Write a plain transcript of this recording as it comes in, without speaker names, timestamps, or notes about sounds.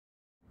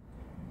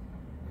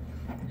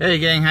Hey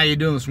gang, how you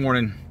doing this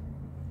morning?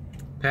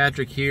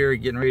 Patrick here,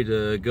 getting ready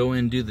to go in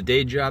and do the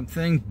day job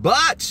thing,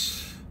 but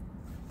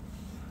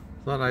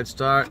thought I'd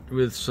start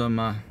with some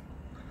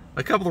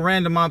a couple of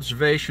random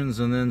observations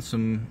and then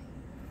some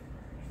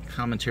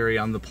commentary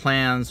on the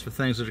plans for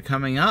things that are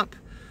coming up.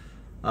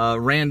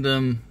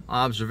 Random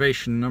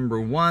observation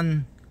number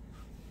one: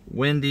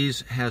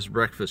 Wendy's has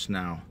breakfast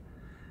now,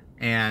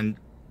 and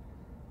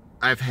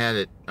I've had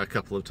it a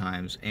couple of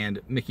times,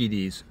 and Mickey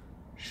D's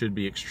should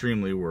be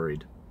extremely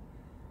worried.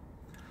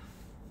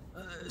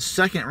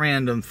 Second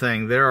random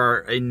thing, there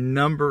are a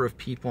number of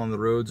people on the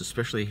roads,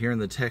 especially here in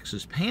the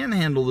Texas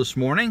Panhandle this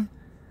morning,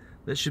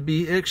 that should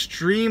be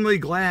extremely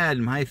glad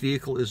my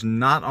vehicle is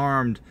not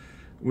armed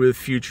with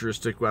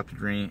futuristic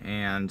weaponry,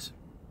 and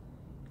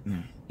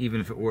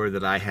even if it were,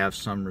 that I have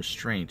some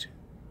restraint.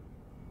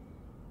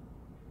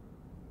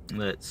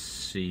 Let's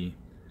see.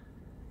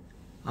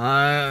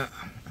 I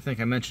think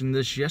I mentioned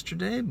this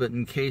yesterday, but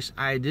in case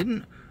I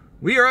didn't,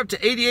 we are up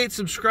to 88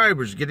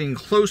 subscribers, getting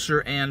closer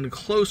and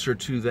closer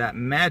to that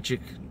magic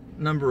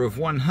number of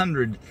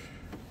 100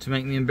 to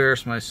make me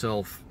embarrass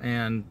myself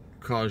and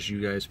cause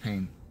you guys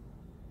pain.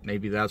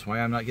 Maybe that's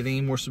why I'm not getting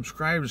any more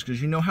subscribers, because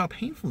you know how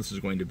painful this is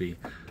going to be.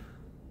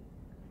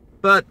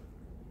 But,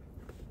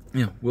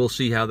 we'll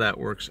see how that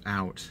works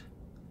out.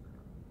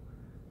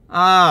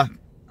 I'm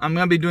going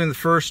to be doing the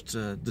first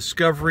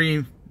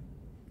Discovery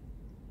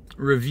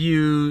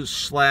review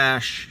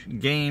 /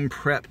 game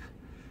prep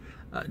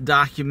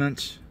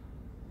document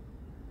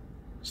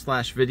 /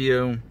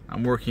 video.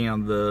 I'm working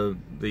on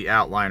the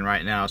outline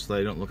right now so that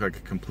I don't look like a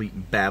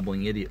complete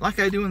babbling idiot like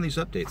I do in these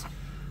updates.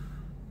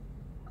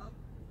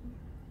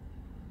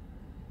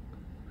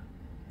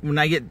 When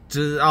I get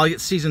to, I'll get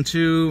season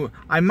 2.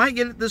 I might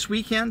get it this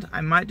weekend.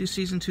 I might do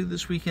season 2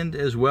 this weekend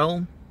as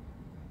well.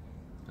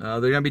 There are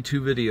gonna be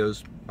 2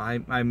 videos.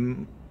 I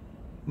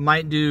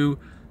might do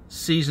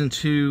season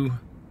 2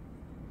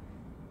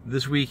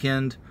 this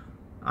weekend.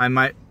 I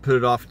might put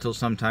it off until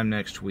sometime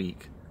next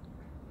week.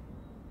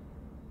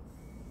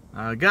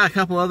 Got a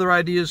couple other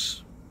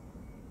ideas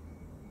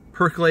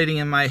percolating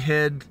in my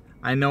head.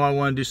 I know I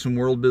want to do some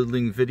world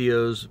building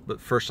videos, but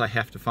first I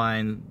have to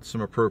find some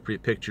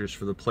appropriate pictures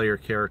for the player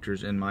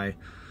characters in my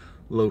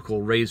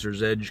local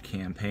Razor's Edge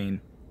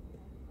campaign.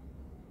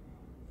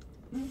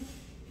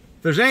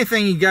 If there's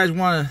anything you guys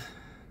want to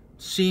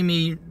see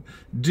me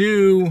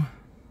do,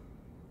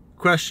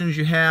 questions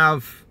you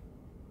have,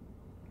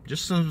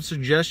 just some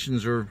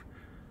suggestions or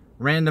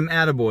random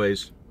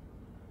attaboys,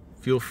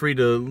 feel free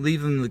to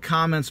leave them in the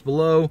comments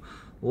below.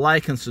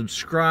 Like and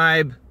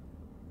subscribe.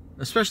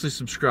 Especially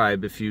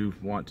subscribe if you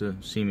want to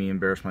see me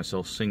embarrass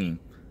myself singing.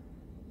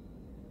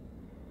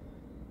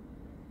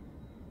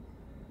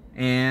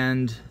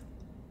 And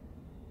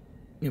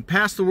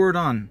pass the word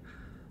on.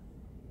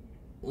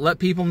 Let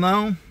people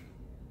know.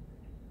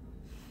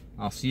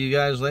 I'll see you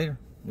guys later.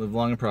 Live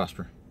long and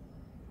prosper.